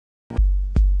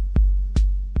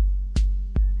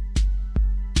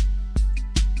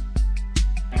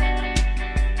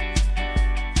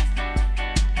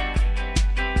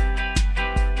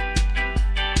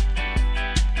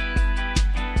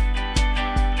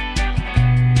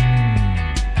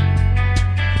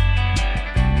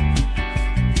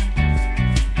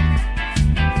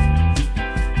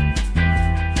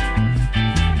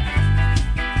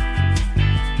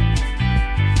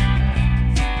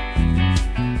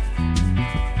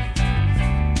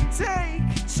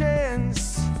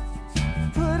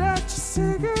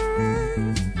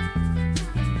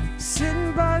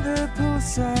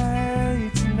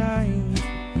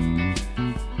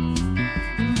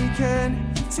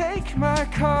take my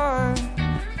car,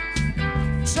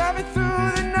 driving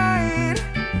through the night.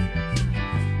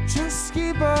 Just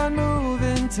keep on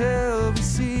moving till we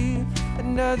see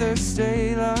another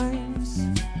state lines.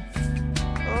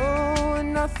 Oh,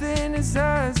 and nothing is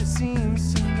as it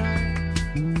seems tonight.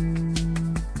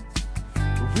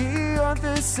 We aren't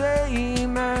the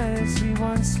same as we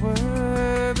once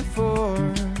were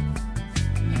before.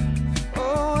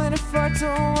 Oh, and if I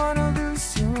don't wanna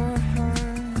lose your heart,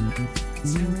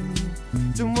 tell me,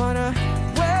 don't wanna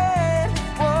wait,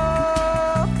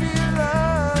 whoa, for your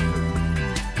love.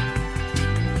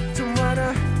 Don't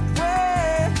wanna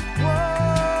wait,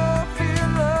 whoa, for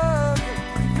your love,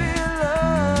 for your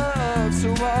love. So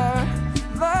our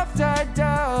love died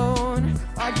down,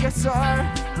 I guess our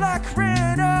luck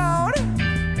ran out.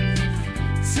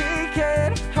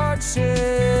 Taking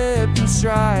hardship and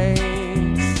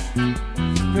strides,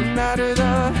 no matter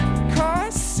the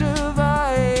cost of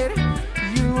light.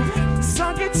 You've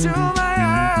sunk into my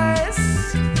eyes,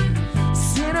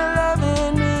 seen a love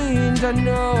in me, and I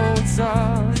know it's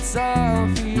all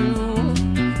for you.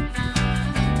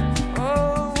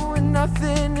 Oh, and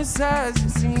nothing is as it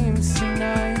seems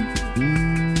tonight.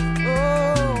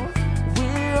 Oh, we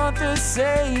aren't the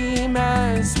same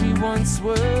as we once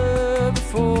were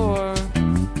before.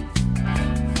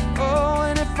 Oh,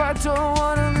 and if I don't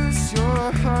wanna lose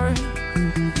your heart,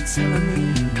 telling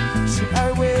me, should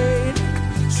I wait?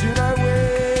 Should I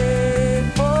wait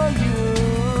for you?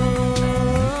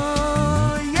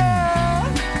 Yeah.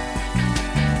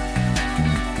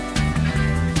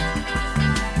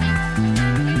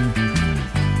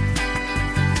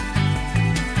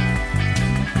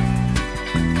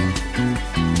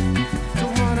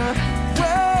 Don't wanna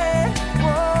wait,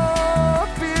 whoa,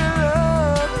 for your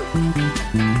love.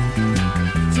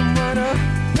 Don't wanna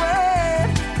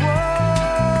wait,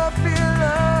 whoa, for your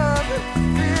love,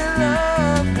 for your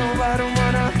love. No, I don't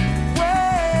wanna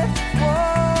wait, whoa,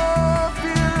 for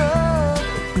your love.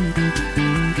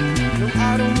 No,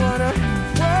 I don't wanna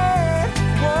wait,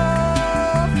 whoa,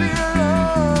 for your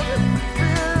love, for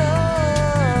your love.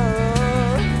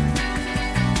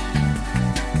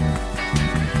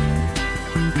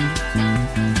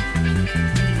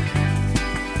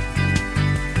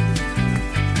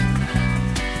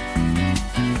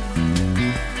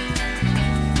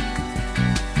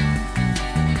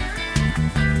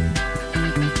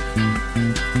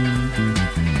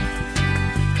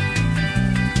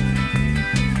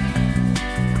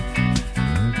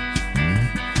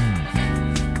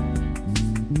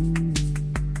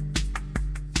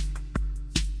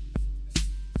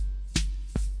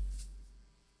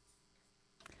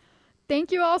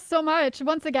 Thank you all so much.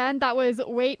 Once again, that was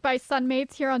Wait by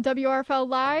Sunmates here on WRFL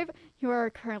Live. You are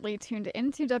currently tuned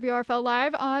into WRFL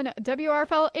Live on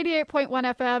WRFL 88.1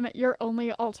 FM, your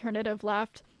only alternative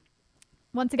left.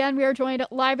 Once again, we are joined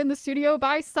live in the studio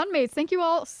by Sunmates. Thank you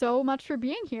all so much for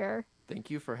being here.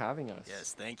 Thank you for having us.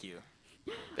 Yes, thank you.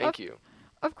 Thank you.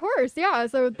 Of course, yeah.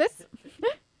 So this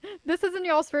isn't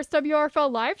y'all's first WRFL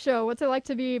Live show. What's it like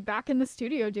to be back in the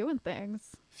studio doing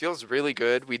things? Feels really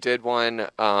good. We did one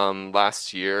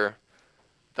last year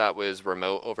that was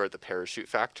remote over at the Parachute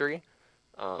Factory,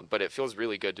 but it feels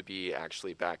really good to be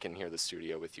actually back in here, the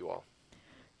studio, with you all.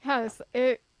 Yes,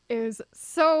 it is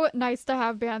so nice to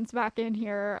have bands back in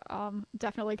here.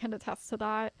 Definitely can attest to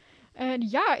that. And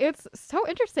yeah, it's so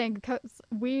interesting because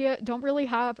we don't really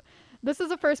have... This is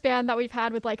the first band that we've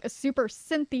had with like a super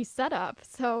synthy setup.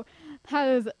 So that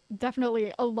is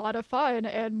definitely a lot of fun,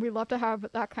 and we love to have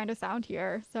that kind of sound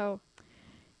here. So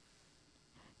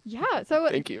yeah, so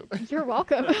Thank you. You're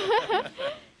welcome.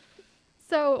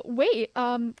 So wait,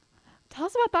 tell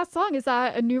us about that song. Is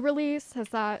that a new release? Has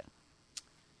that...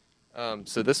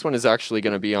 So this one is actually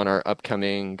going to be on our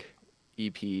upcoming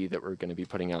EP that we're going to be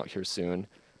putting out here soon.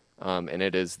 And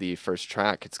it is the first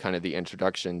track. It's kind of the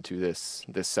introduction to this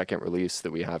second release that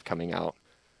we have coming out.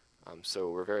 So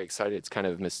we're very excited. It's kind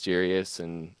of mysterious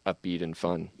and upbeat and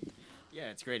fun. Yeah,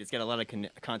 it's great. It's got a lot of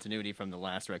continuity from the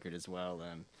last record as well.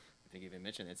 I think you even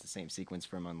mentioned it's the same sequence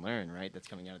from Unlearn, right? That's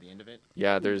coming out at the end of it.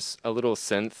 Yeah, there's a little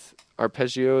synth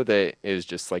arpeggio that is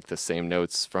just like the same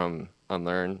notes from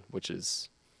Unlearn, which is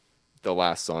the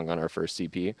last song on our first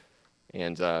EP.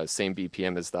 And same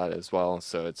BPM as that as well.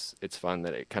 So it's fun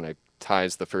that it kind of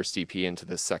ties the first EP into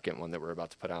the second one that we're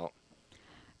about to put out.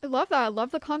 I love that. I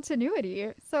love the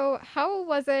continuity. So how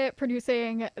was it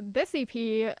producing this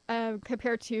EP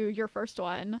compared to your first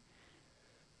one?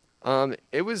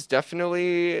 It was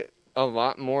definitely a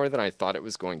lot more than I thought it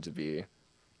was going to be.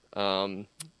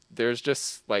 There's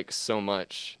just like so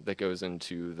much that goes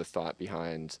into the thought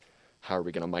behind how are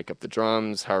we going to mic up the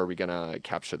drums? How are we going to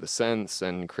capture the synths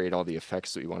and create all the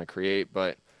effects that we want to create?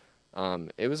 But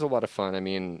it was a lot of fun. I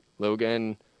mean,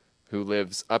 Logan, who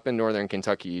lives up in northern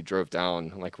Kentucky, drove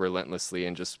down like relentlessly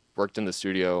and just worked in the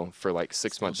studio for like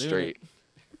 6 months straight.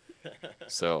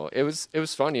 So it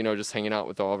was fun, you know, just hanging out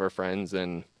with all of our friends,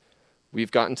 and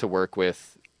we've gotten to work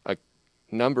with a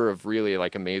number of really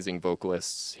like amazing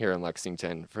vocalists here in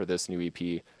Lexington for this new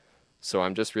EP. So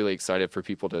I'm just really excited for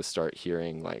people to start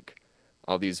hearing like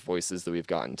all these voices that we've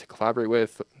gotten to collaborate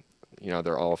with. You know,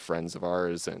 they're all friends of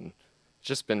ours, and it's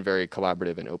just been very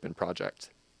collaborative and open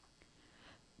project.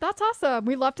 That's awesome.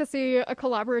 We love to see a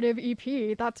collaborative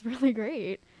EP. That's really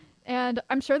great. And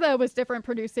I'm sure that it was different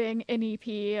producing an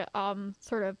EP,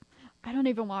 sort of, I don't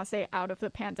even want to say out of the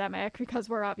pandemic, because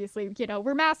we're obviously, you know,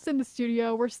 we're masked in the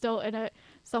studio. We're still in it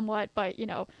somewhat, but, you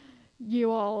know,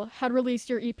 you all had released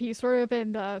your EP sort of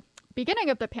in the beginning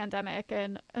of the pandemic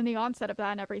and the onset of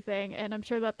that and everything. And I'm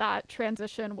sure that that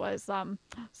transition was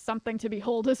something to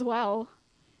behold as well.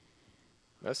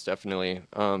 That's definitely.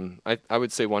 I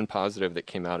would say one positive that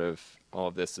came out of all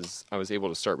of this is I was able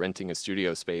to start renting a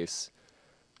studio space.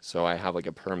 So I have like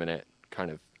a permanent kind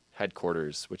of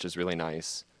headquarters, which is really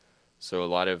nice. So a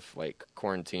lot of like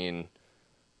quarantine,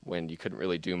 when you couldn't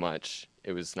really do much,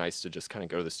 it was nice to just kind of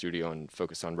go to the studio and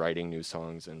focus on writing new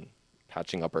songs and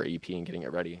patching up our EP and getting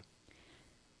it ready.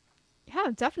 Yeah,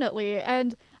 definitely.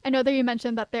 And I know that you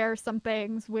mentioned that there are some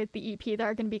things with the EP that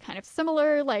are going to be kind of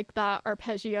similar, like that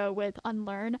arpeggio with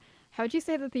Unlearn. How would you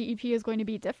say that the EP is going to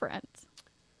be different?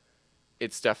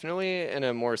 It's definitely in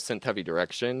a more synth-heavy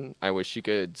direction. I wish you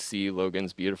could see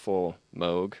Logan's beautiful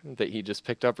Moog that he just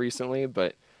picked up recently,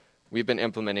 but we've been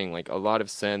implementing like a lot of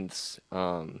synths,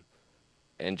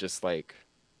 and just like,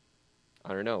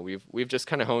 I don't know, we've just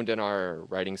kind of honed in our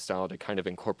writing style to kind of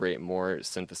incorporate more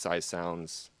synthesized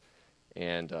sounds,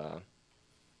 and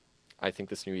I think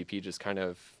this new EP just kind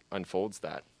of unfolds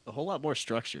that. A whole lot more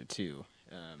structured too.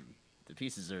 The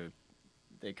pieces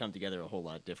they come together a whole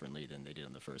lot differently than they did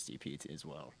on the first EP as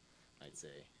well, I'd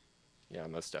say. Yeah,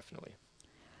 most definitely.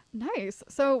 Nice.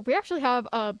 So we actually have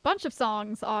a bunch of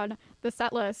songs on the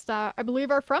set list that I believe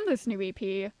are from this new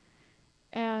EP.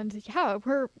 And yeah,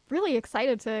 we're really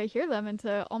excited to hear them and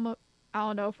to almost, I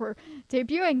don't know if we're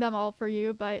debuting them all for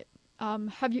you, but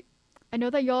I know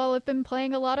that y'all have been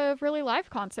playing a lot of really live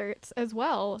concerts as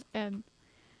well. And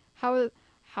how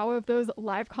have those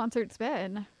live concerts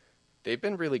been? They've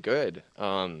been really good.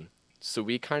 So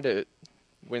we kind of,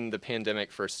 when the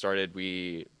pandemic first started,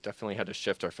 we definitely had to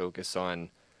shift our focus on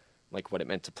like what it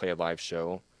meant to play a live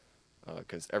show,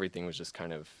 because everything was just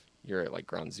kind of, you're at like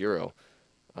ground zero.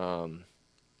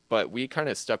 But we kind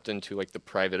of stepped into like the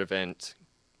private event,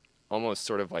 almost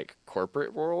sort of like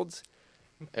corporate world,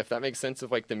 if that makes sense,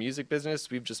 of like the music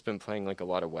business. We've just been playing like a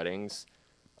lot of weddings.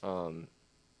 And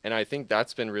I think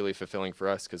that's been really fulfilling for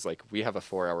us, because like we have a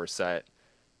 4-hour set,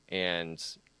 and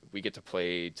we get to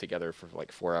play together for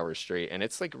like 4 hours straight. And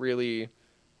it's like really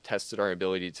tested our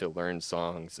ability to learn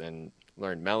songs and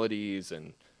learn melodies.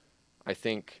 And I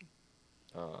think,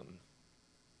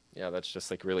 yeah, that's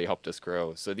just like really helped us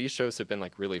grow. So these shows have been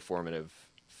like really formative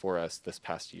for us this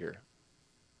past year.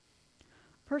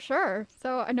 For sure.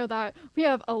 So I know that we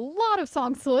have a lot of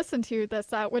songs to listen to this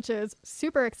set, which is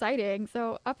super exciting.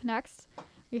 So up next,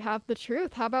 we have The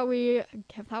Truth. How about we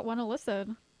give that one a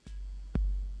listen?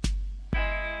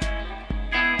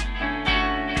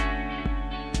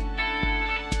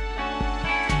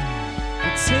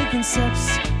 Taking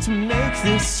steps to make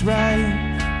this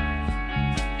right.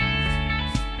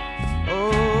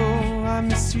 Oh, I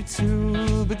miss you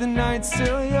too, but the night's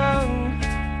still young.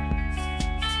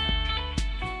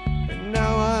 And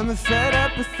now I'm fed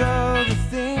up with all the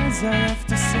things I have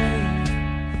to say.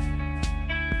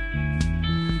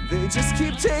 They just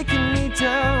keep taking me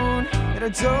down, and I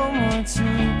don't want to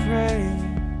pray.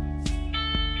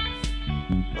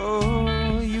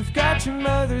 Oh, you've got your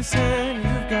mother's hand,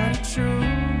 you've got it true.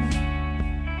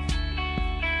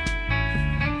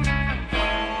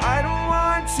 I don't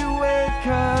want to wake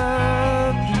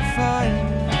up and find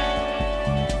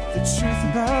the truth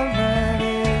about love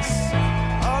is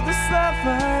all this love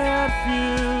I had for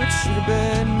you, it should have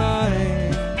been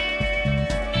mine.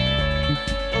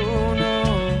 Oh no,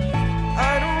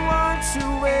 I don't want to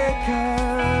wake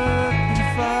up and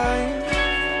find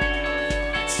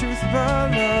the truth about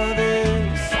love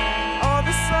is all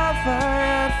this love I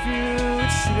had for you, it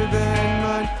should have been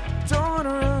mine. Don't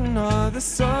wanna ruin all the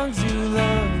songs you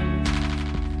love.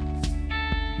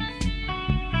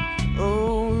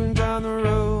 Oh, down the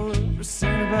road, we're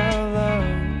singing about love.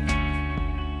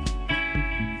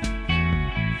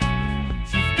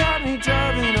 You've got me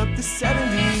driving up the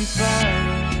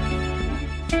 75.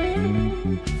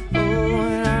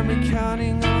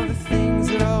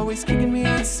 always kicking me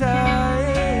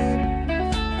inside.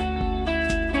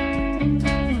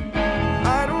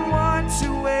 I don't want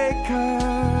to wake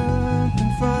up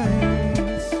and find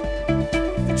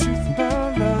the truth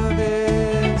about love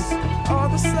is all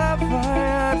this love I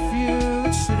had for you,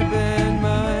 it should have been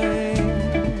mine.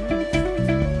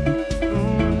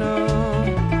 Oh no,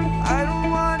 I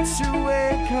don't want to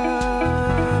wake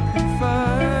up and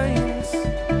find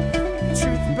the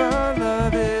truth about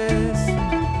love is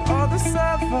all this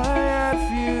love I had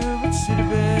for you, it should have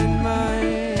been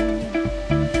mine.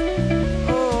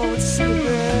 Oh, it should have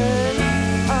been.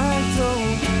 I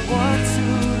don't want to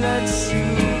let you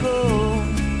go.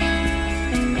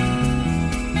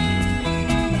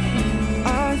 I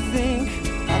think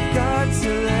I've got to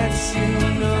let you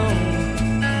know,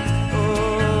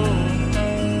 oh,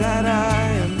 that I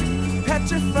am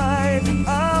petrified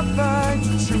of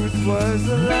the truth was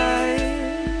a lie.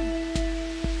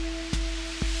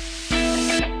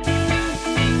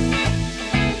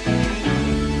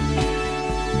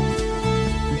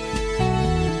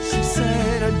 She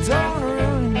said, I don't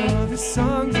really know the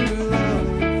songs you love.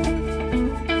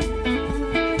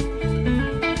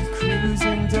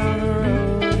 Cruising down the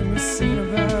road and we're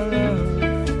singing about love.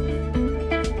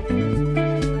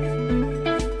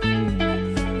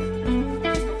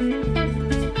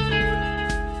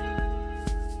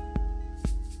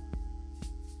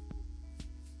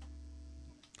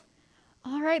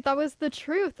 All right, that was The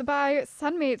Truth by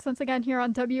Sunmates once again here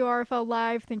on WRFL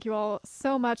Live. Thank you all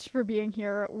so much for being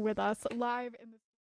here with us live in the